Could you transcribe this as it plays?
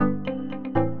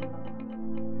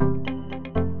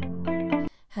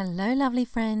Hello, lovely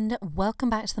friend. Welcome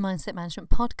back to the Mindset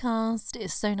Management Podcast.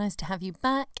 It's so nice to have you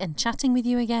back and chatting with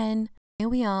you again. Here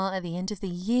we are at the end of the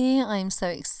year. I am so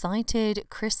excited.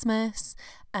 Christmas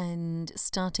and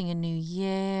starting a new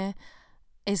year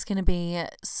is going to be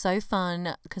so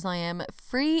fun because I am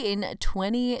free in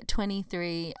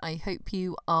 2023. I hope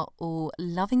you are all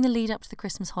loving the lead up to the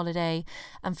Christmas holiday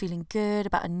and feeling good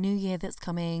about a new year that's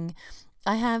coming.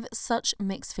 I have such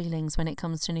mixed feelings when it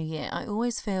comes to New Year. I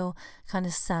always feel kind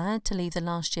of sad to leave the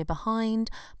last year behind,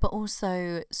 but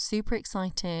also super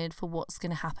excited for what's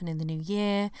going to happen in the new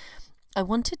year. I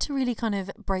wanted to really kind of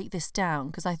break this down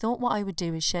because I thought what I would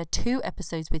do is share 2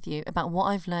 episodes with you about what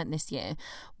I've learned this year.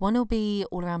 One will be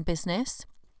all around business,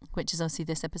 which is obviously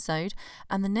this episode.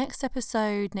 And the next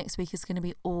episode next week is going to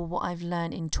be all what I've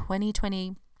learned in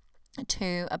 2022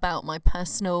 about my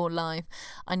personal life.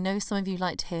 I know some of you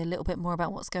like to hear a little bit more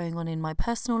about what's going on in my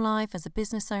personal life as a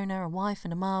business owner, a wife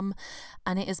and a mum,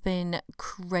 and it has been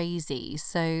crazy.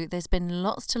 So there's been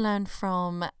lots to learn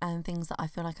from and things that I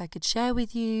feel like I could share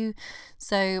with you.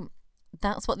 So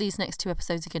that's what these next 2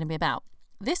 episodes are going to be about.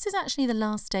 This is actually the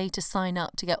last day to sign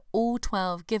up to get all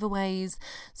 12 giveaways.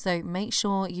 So make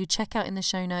sure you check out in the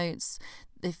show notes.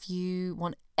 If you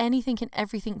want anything and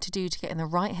everything to do to get in the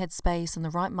right headspace and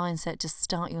the right mindset to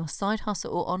start your side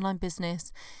hustle or online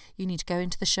business, you need to go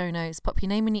into the show notes, pop your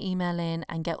name and your email in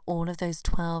and get all of those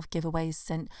 12 giveaways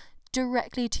sent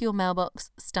directly to your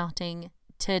mailbox starting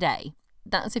today.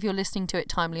 That's if you're listening to it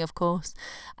timely, of course.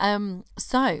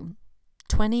 So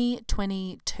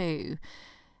 2022,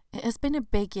 it has been a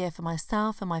big year for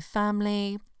myself and my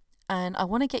family. And I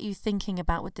want to get you thinking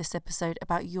about with this episode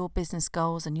about your business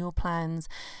goals and your plans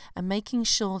and making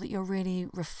sure that you're really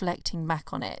reflecting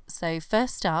back on it. So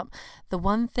first up, the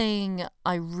one thing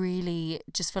I really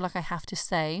just feel like I have to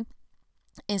say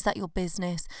is that your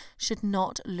business should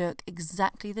not look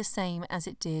exactly the same as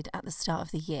it did at the start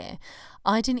of the year.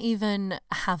 I didn't even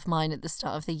have mine at the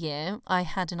start of the year. I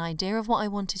had an idea of what I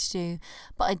wanted to do,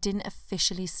 but I didn't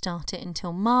officially start it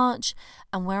until March.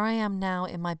 And where I am now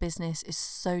in my business is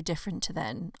so different to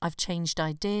then. I've changed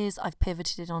ideas, I've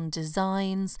pivoted on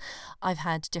designs, I've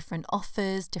had different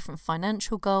offers, different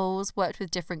financial goals, worked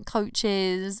with different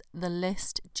coaches. The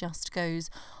list just goes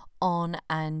on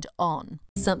and on.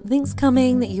 Something's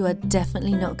coming that you are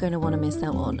definitely not going to want to miss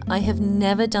out on. I have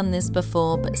never done this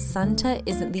before, but Santa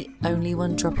isn't the only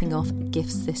one dropping off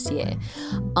gifts this year.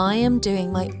 I am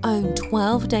doing my own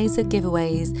 12 days of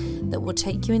giveaways that will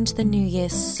take you into the new year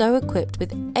so equipped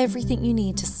with everything you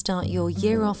need to start your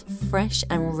year off fresh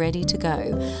and ready to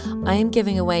go. I am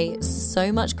giving away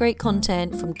so much great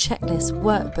content from checklists,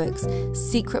 workbooks,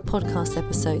 secret podcast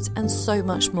episodes, and so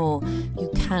much more. You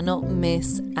cannot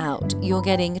miss out. You're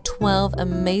getting 12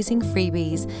 amazing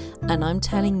freebies, and I'm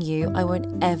telling you, I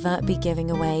won't ever be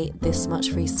giving away this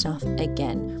much free stuff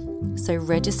again. So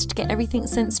register to get everything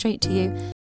sent straight to you.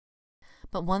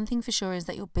 But one thing for sure is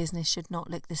that your business should not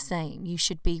look the same. You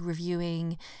should be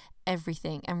reviewing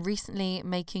everything and recently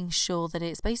making sure that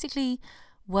it's basically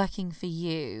working for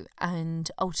you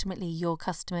and ultimately your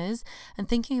customers, and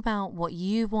thinking about what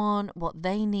you want, what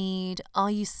they need.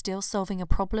 Are you still solving a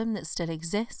problem that still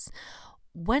exists?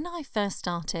 When I first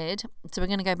started, so we're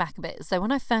going to go back a bit. So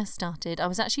when I first started, I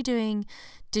was actually doing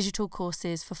digital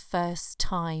courses for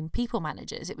first-time people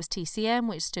managers. It was TCM,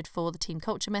 which stood for the Team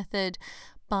Culture Method.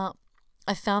 But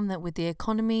I found that with the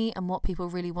economy and what people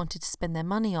really wanted to spend their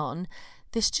money on,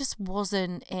 this just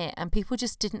wasn't it. And people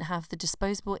just didn't have the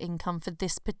disposable income for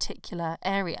this particular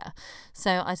area.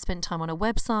 So I spent time on a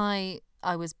website.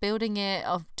 I was building it,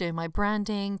 of doing my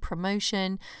branding,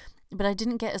 promotion, but I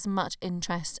didn't get as much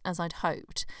interest as I'd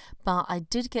hoped. But I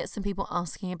did get some people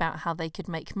asking about how they could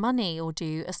make money or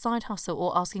do a side hustle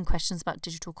or asking questions about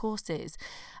digital courses.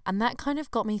 And that kind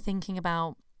of got me thinking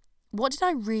about, what did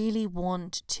I really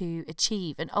want to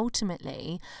achieve? And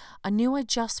ultimately, I knew I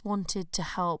just wanted to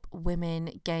help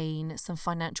women gain some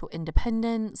financial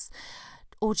independence,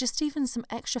 or just even some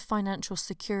extra financial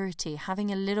security,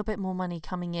 having a little bit more money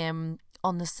coming in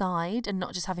on the side and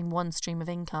not just having one stream of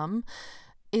income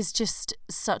is just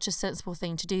such a sensible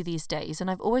thing to do these days.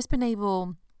 And I've always been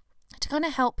able to kind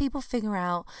of help people figure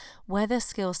out where their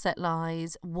skill set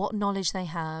lies, what knowledge they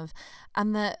have,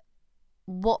 and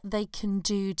what they can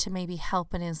do to maybe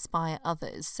help and inspire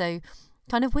others. So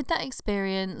kind of with that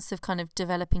experience of kind of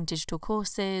developing digital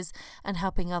courses and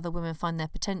helping other women find their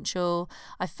potential,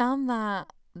 I found that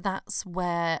that's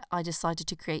where I decided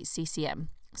to create CCM.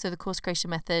 So the course creation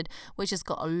method, which has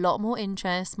got a lot more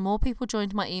interest. More people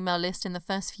joined my email list in the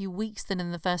first few weeks than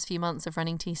in the first few months of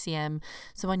running TCM.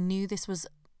 So I knew this was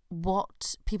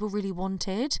what people really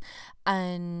wanted.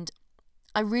 And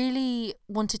I really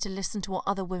wanted to listen to what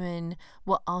other women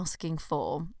were asking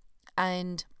for.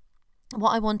 And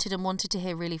what I wanted to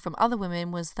hear really from other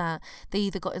women was that they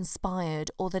either got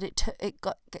inspired, or that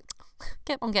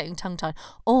kept on getting tongue-tied,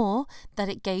 or that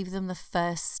it gave them the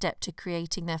first step to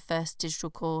creating their first digital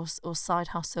course or side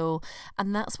hustle.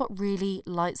 And that's what really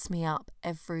lights me up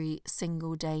every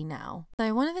single day now.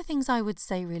 So one of the things I would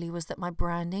say really was that my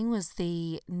branding was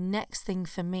the next thing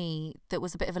for me that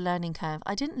was a bit of a learning curve.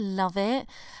 I didn't love it,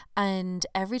 and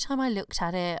every time I looked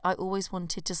at it, I always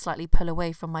wanted to slightly pull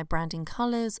away from my branding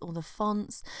colours or the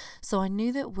fonts. So I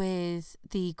knew that with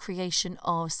the creation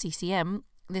of CCM,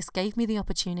 this gave me the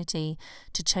opportunity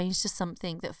to change to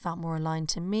something that felt more aligned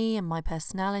to me and my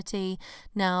personality.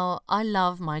 Now, I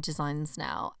love my designs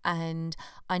now, and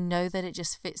I know that it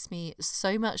just fits me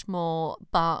so much more,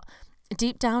 but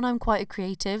deep down I'm quite a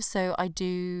creative, so I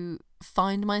do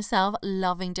find myself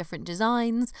loving different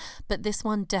designs, but this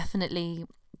one definitely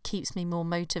keeps me more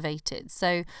motivated.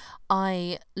 So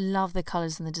I love the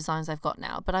colours and the designs I've got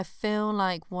now, but I feel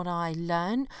like what I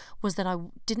learned was that I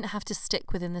didn't have to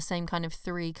stick within the same kind of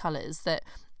 3 colours, that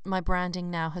my branding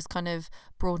now has kind of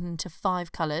broadened to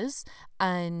 5 colours,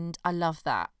 and I love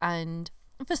that. And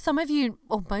for some of you,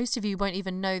 or most of you, won't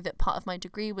even know that part of my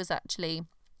degree was actually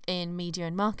in media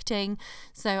and marketing.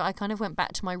 So I kind of went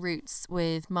back to my roots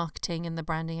with marketing and the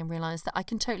branding and realised that I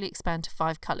can totally expand to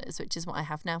 5 colours, which is what I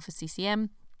have now for CCM.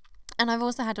 And I've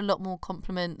also had a lot more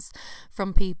compliments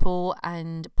from people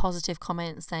and positive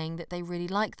comments saying that they really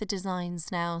like the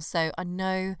designs now. So I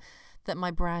know that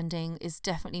my branding is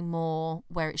definitely more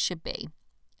where it should be.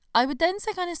 I would then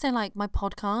say like my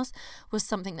podcast was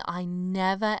something that I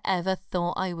never ever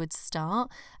thought I would start.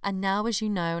 And now, as you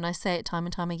know, and I say it time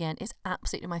and time again, it's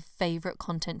absolutely my favourite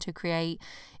content to create.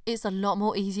 It's a lot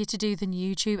more easier to do than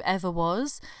YouTube ever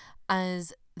was,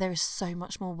 as there is so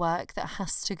much more work that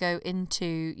has to go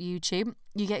into YouTube.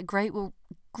 You get great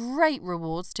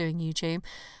rewards doing YouTube,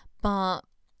 and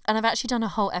I've actually done a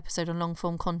whole episode on long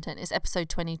form content. It's episode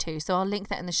 22, so I'll link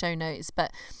that in the show notes,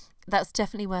 but that's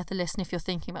definitely worth a listen if you're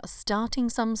thinking about starting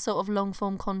some sort of long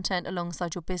form content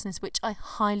alongside your business, which I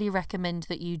highly recommend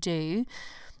that you do.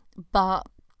 But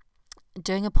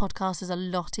doing a podcast is a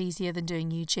lot easier than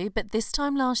doing YouTube. But this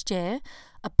time last year,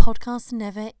 a podcast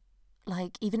never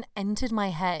even entered my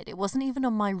head. It wasn't even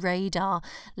on my radar,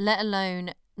 let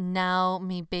alone now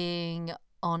me being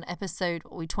on episode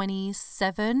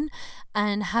 27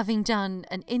 and having done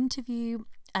an interview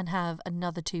and have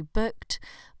another 2 booked.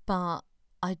 But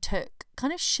I took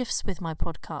kind of shifts with my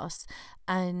podcast,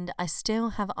 and I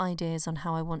still have ideas on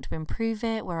how I want to improve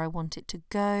it, where I want it to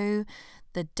go,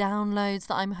 the downloads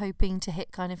that I'm hoping to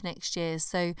hit kind of next year.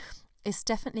 So it's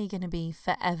definitely going to be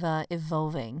forever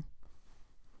evolving.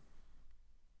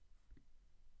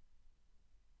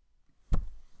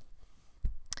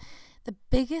 The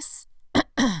biggest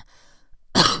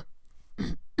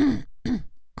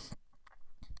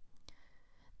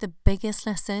the biggest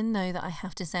lesson, though, that I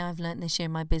have to say I've learned this year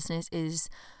in my business is,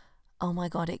 oh my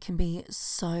God, it can be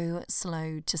so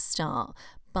slow to start,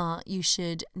 but you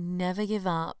should never give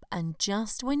up. And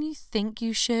just when you think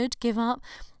you should give up,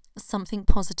 something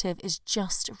positive is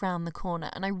just around the corner.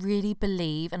 And I really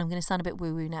believe, and I'm going to sound a bit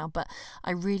woo-woo now, but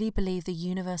I really believe the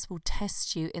universe will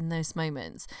test you in those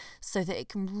moments so that it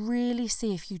can really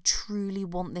see if you truly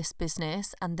want this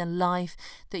business and the life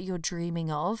that you're dreaming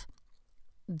of.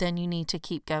 Then you need to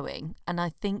keep going. And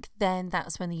I think then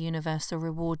that's when the universe will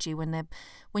reward you,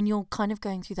 when you're kind of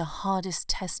going through the hardest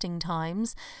testing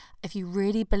times. If you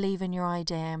really believe in your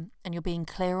idea and you're being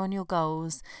clear on your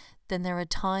goals, then there are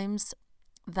times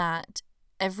that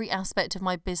every aspect of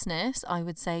my business, I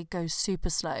would say, goes super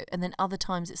slow, and then other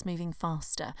times it's moving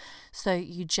faster. So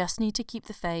you just need to keep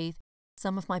the faith.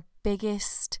 Some of my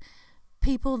biggest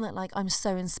people that I'm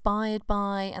so inspired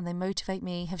by and they motivate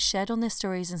me have shared on their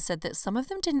stories and said that some of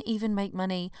them didn't even make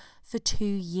money for 2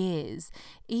 years,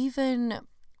 even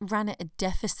ran at a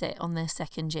deficit on their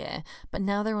 2nd year, but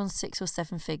now they're on 6 or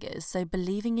 7 figures. So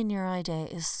believing in your idea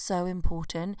is so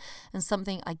important, and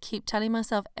something I keep telling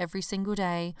myself every single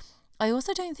day. I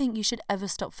also don't think you should ever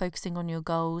stop focusing on your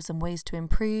goals and ways to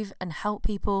improve and help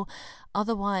people.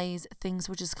 Otherwise, things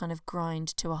will just kind of grind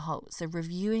to a halt. So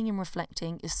reviewing and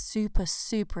reflecting is super,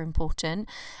 super important.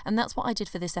 And that's what I did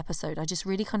for this episode. I just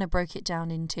really kind of broke it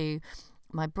down into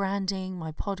my branding,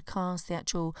 my podcast, the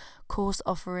actual course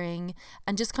offering,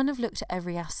 and just kind of looked at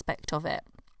every aspect of it.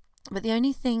 But the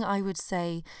only thing I would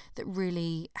say that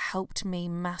really helped me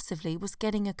massively was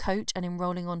getting a coach and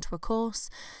enrolling onto a course,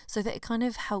 so that it kind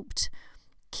of helped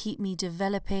keep me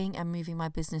developing and moving my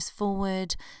business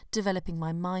forward, developing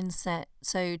my mindset.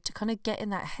 So to kind of get in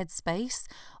that headspace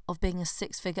of being a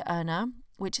 6-figure earner,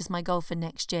 which is my goal for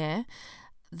next year,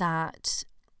 that's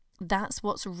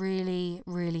what's really,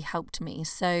 really helped me.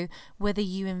 So whether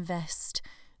you invest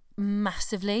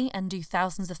massively and do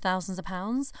thousands of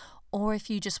pounds, or if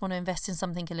you just want to invest in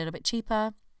something a little bit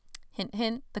cheaper, hint,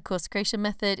 hint, the course creation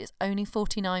method is only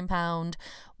 £49,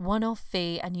 one-off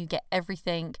fee, and you get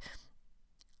everything.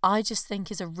 I just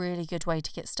think is a really good way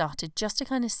to get started, just to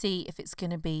kind of see if it's going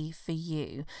to be for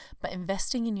you. But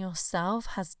investing in yourself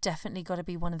has definitely got to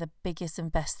be one of the biggest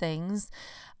and best things.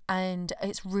 And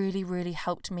it's really, really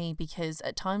helped me, because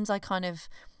at times I kind of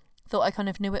thought I kind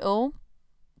of knew it all.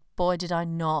 Boy, did I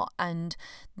not. And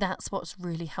that's what's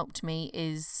really helped me,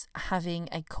 is having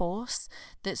a course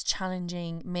that's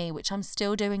challenging me, which I'm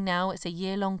still doing now. It's a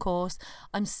year-long course.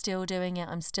 I'm still doing it.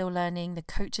 I'm still learning. The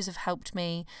coaches have helped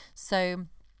me. So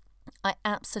I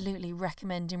absolutely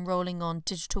recommend enrolling on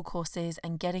digital courses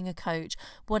and getting a coach,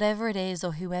 whatever it is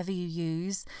or whoever you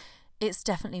use. It's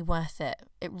definitely worth it.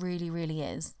 It really, really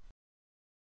is.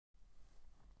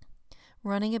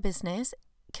 Running a business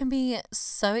can be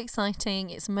so exciting,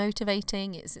 it's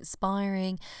motivating, it's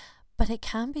inspiring, but it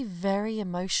can be very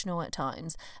emotional at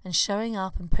times, and showing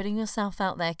up and putting yourself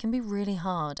out there can be really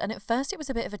hard. And at first it was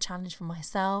a bit of a challenge for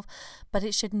myself, but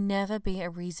it should never be a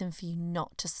reason for you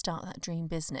not to start that dream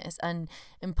business. And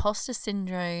imposter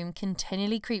syndrome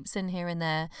continually creeps in here and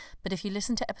there, but if you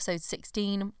listen to episode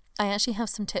 16, I actually have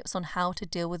some tips on how to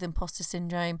deal with imposter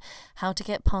syndrome, how to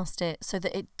get past it so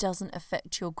that it doesn't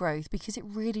affect your growth, because it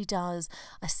really does.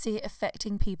 I see it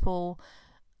affecting people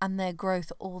and their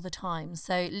growth all the time.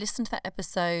 So listen to that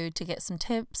episode to get some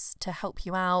tips to help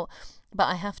you out. But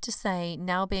I have to say,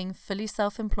 now being fully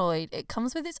self-employed, it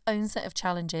comes with its own set of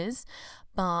challenges,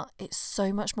 but it's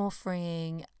so much more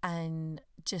freeing, and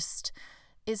just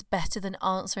it's better than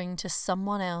answering to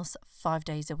someone else 5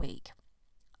 days a week.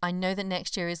 I know that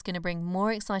next year is going to bring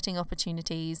more exciting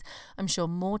opportunities. I'm sure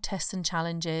more tests and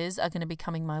challenges are going to be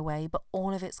coming my way, but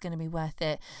all of it's going to be worth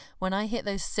it. When I hit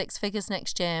those 6 figures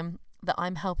next year, that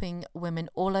I'm helping women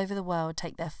all over the world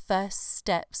take their first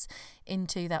steps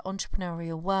into their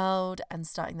entrepreneurial world and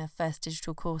starting their first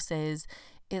digital courses,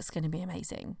 it's going to be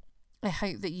amazing. I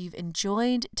hope that you've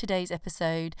enjoyed today's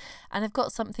episode and have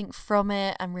got something from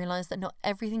it, and realised that not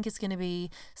everything is going to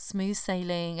be smooth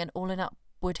sailing and all in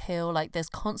upward hill. Like, there's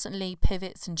constantly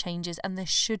pivots and changes, and there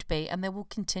should be, and there will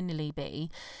continually be.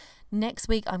 Next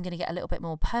week, I'm going to get a little bit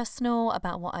more personal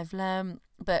about what I've learned,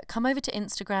 but come over to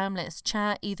Instagram. Let's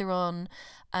chat either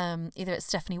at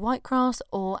Stephanie Whitecross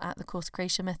or at the Course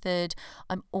Creation Method.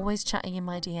 I'm always chatting in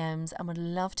my DMs and would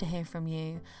love to hear from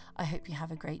you. I hope you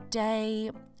have a great day,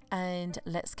 and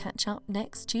let's catch up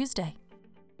next Tuesday.